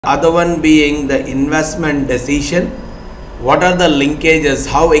other one being the investment decision. What are the linkages,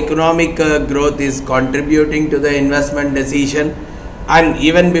 how economic growth is contributing to the investment decision, and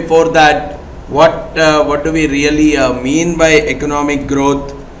even before that, what do we really mean by economic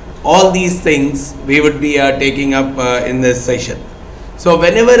growth? All these things we would be taking up in this session. So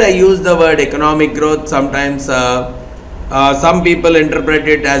whenever I use the word economic growth, sometimes some people interpret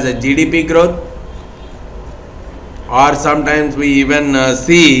it as a GDP growth, or sometimes we even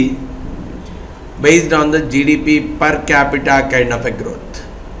see based on the GDP per capita kind of a growth,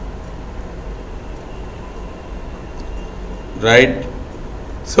 right?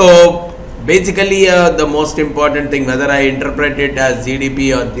 So basically the most important thing, whether I interpret it as GDP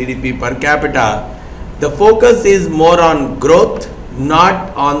or GDP per capita, the focus is more on growth,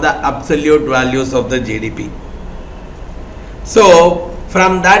 not on the absolute values of the GDP. So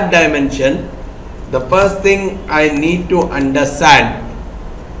from that dimension, the first thing I need to understand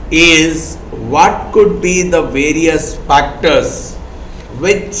is what could be the various factors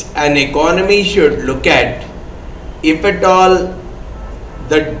which an economy should look at if at all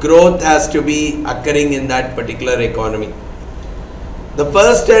the growth has to be occurring in that particular economy. The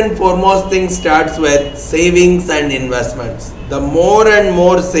first and foremost thing starts with savings and investments. The more and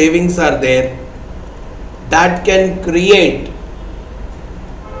more savings are there, that can create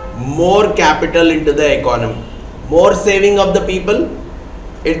more capital into the economy. More saving of the people,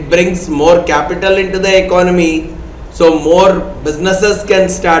 it brings more capital into the economy, so more businesses can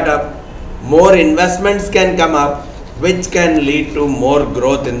start up, more investments can come up, which can lead to more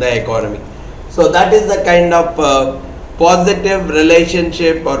growth in the economy. So that is the kind of positive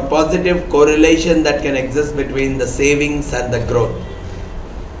relationship or positive correlation that can exist between the savings and the growth.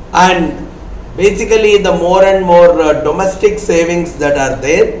 And basically the more and more domestic savings that are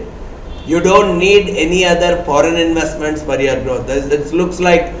there, you don't need any other foreign investments for your growth. It looks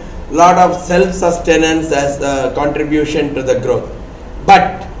like a lot of self-sustenance as a contribution to the growth.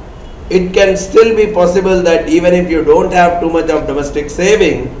 But it can still be possible that even if you don't have too much of domestic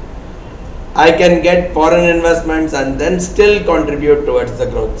saving, I can get foreign investments and then still contribute towards the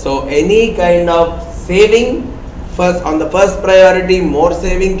growth. So any kind of saving, first on the first priority, more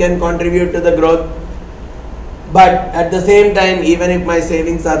saving can contribute to the growth. But at the same time, even if my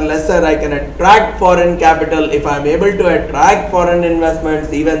savings are lesser, I can attract foreign capital. If I am able to attract foreign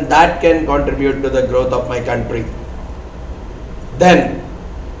investments, even that can contribute to the growth of my country. Then,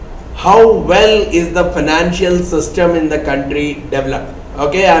 how well is the financial system in the country developed?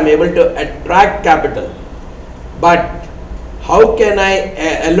 Okay, I am able to attract capital, but how can I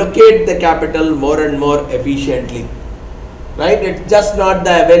allocate the capital more and more efficiently? Right? It's just not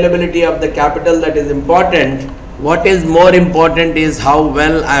the availability of the capital that is important. What is more important is how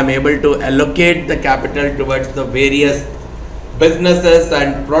well I am able to allocate the capital towards the various businesses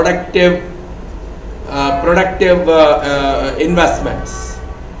and productive investments.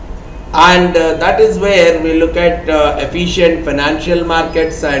 And that is where we look at efficient financial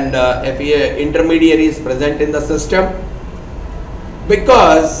markets and intermediaries present in the system,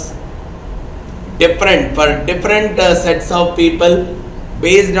 because for different sets of people,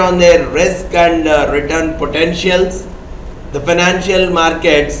 based on their risk and return potentials, the financial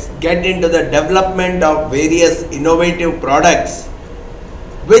markets get into the development of various innovative products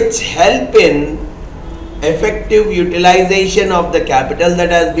which help in effective utilization of the capital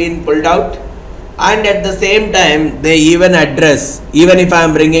that has been pulled out, and at the same time they even address, even if I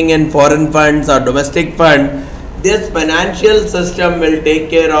am bringing in foreign funds or domestic fund, this financial system will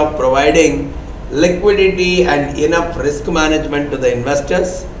take care of providing liquidity and enough risk management to the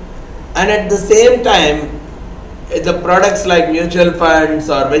investors. And at the same time, the products like mutual funds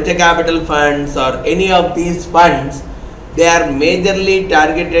or venture capital funds or any of these funds, they are majorly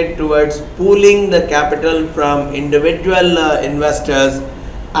targeted towards pooling the capital from individual investors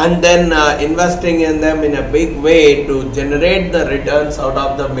and then investing in them in a big way to generate the returns out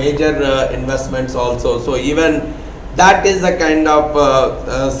of the major investments also. So even that is a kind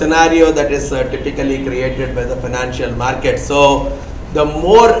of scenario that is typically created by the financial market. So the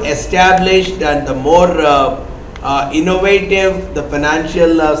more established and the more innovative the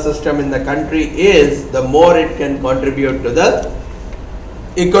financial system in the country is, the more it can contribute to the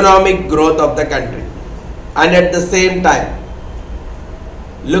economic growth of the country. And at the same time,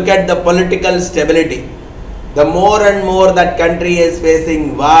 look at the political stability. The more and more that country is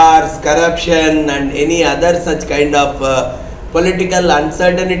facing wars, corruption and any other such kind of political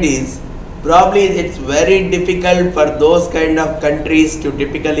uncertainties, probably it's very difficult for those kind of countries to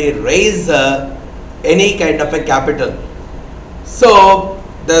typically raise any kind of a capital. So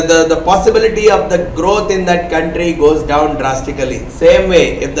the possibility of the growth in that country goes down drastically. Same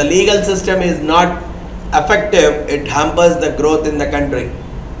way, if the legal system is not effective, it hampers the growth in the country.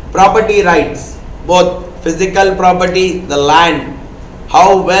 Property rights, both physical property, the land,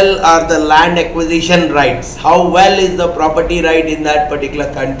 how well are the land acquisition rights, how well is the property right in that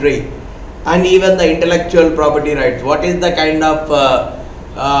particular country, and even the intellectual property rights. What is the kind of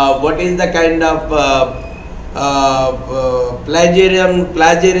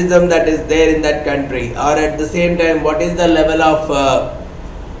plagiarism that is there in that country, or at the same time what is the level of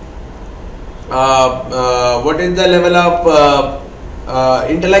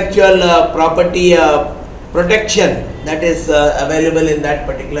intellectual property protection that is available in that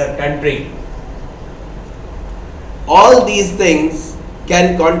particular country. All these things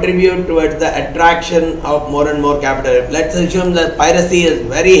can contribute towards the attraction of more and more capital. Let's assume that piracy is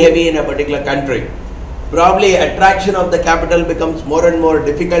very heavy in a particular country. Probably attraction of the capital becomes more and more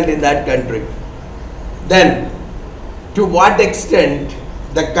difficult in that country. Then, to what extent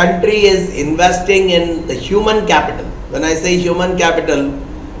the country is investing in the human capital? When I say human capital,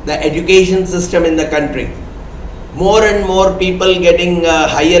 the education system in the country. More and more people getting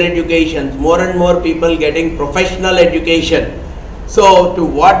higher education, more and more people getting professional education. So, to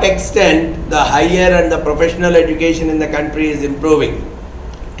what extent the higher and the professional education in the country is improving?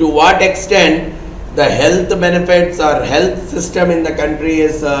 To what extent the health benefits or health system in the country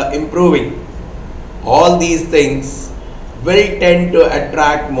is improving? All these things will tend to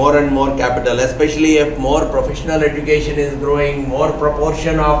attract more and more capital, especially if more professional education is growing, more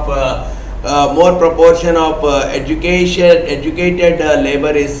proportion of educated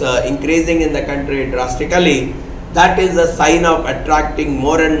labor is increasing in the country drastically. That is a sign of attracting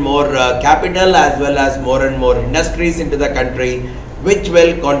more and more capital as well as more and more industries into the country, which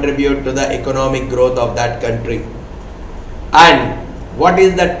will contribute to the economic growth of that country. And what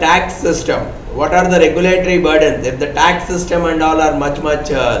is the tax system? What are the regulatory burdens? If the tax system and all are much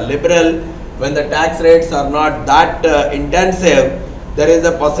liberal, when the tax rates are not that intensive, there is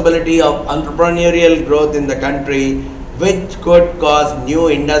a possibility of entrepreneurial growth in the country, which could cause new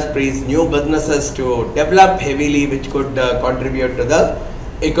industries, new businesses to develop heavily, which could contribute to the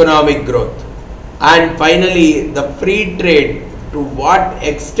economic growth. And finally, the free trade, to what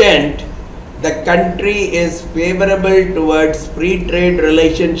extent the country is favorable towards free trade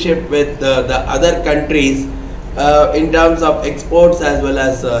relationship with the other countries in terms of exports as well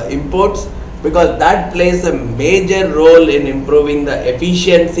as imports, because that plays a major role in improving the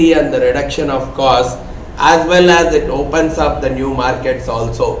efficiency and the reduction of costs, as well as it opens up the new markets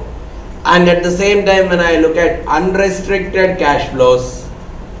also. And at the same time, when I look at unrestricted cash flows,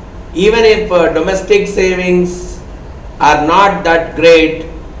 even if domestic savings are not that great,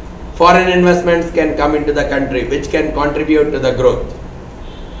 foreign investments can come into the country, which can contribute to the growth.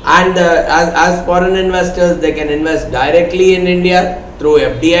 And as foreign investors, they can invest directly in India through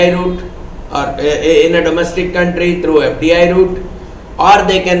FDI route, or in a domestic country through FDI route, or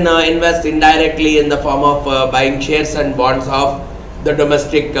they can invest indirectly in the form of buying shares and bonds of the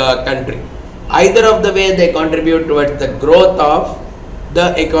domestic country. Either of the way, they contribute towards the growth of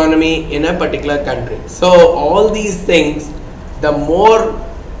the economy in a particular country. So all these things, the more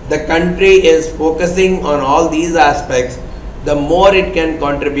the country is focusing on all these aspects, the more it can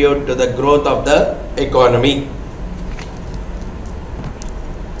contribute to the growth of the economy.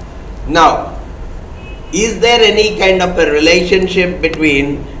 Now, is there any kind of a relationship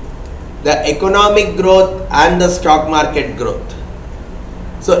between the economic growth and the stock market growth?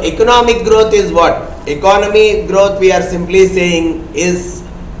 So economic growth is what? Economy growth, we are simply saying, is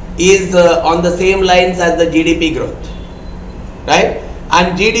on the same lines as the GDP growth, right?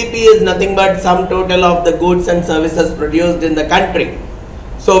 And GDP is nothing but sum total of the goods and services produced in the country.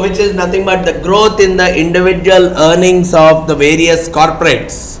 So which is nothing but the growth in the individual earnings of the various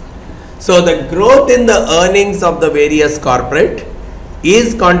corporates. So the growth in the earnings of the various corporate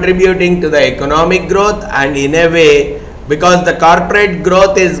is contributing to the economic growth, and in a way, because the corporate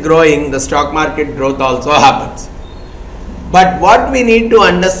growth is growing, the stock market growth also happens. But what we need to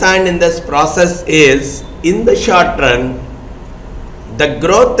understand in this process is, in the short run, the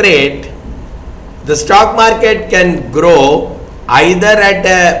growth rate, the stock market can grow either at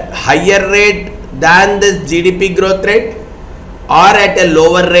a higher rate than this GDP growth rate, or at a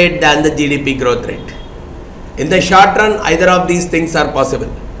lower rate than the GDP growth rate. In the short run, either of these things are possible.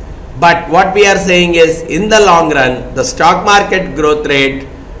 But what we are saying is, in the long run, the stock market growth rate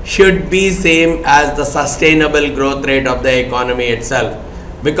should be same as the sustainable growth rate of the economy itself.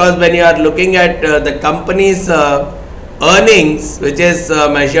 Because when you are looking at the company's earnings, which is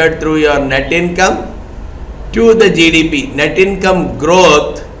measured through your net income, to the GDP, net income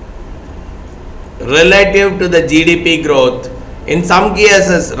growth relative to the GDP growth. In some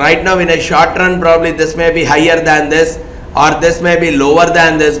cases, right now in a short run, probably this may be higher than this or this may be lower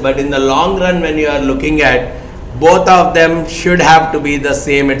than this, but in the long run, when you are looking at, both of them should have to be the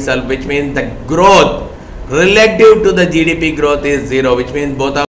same itself, which means the growth relative to the GDP growth is 0, which means both of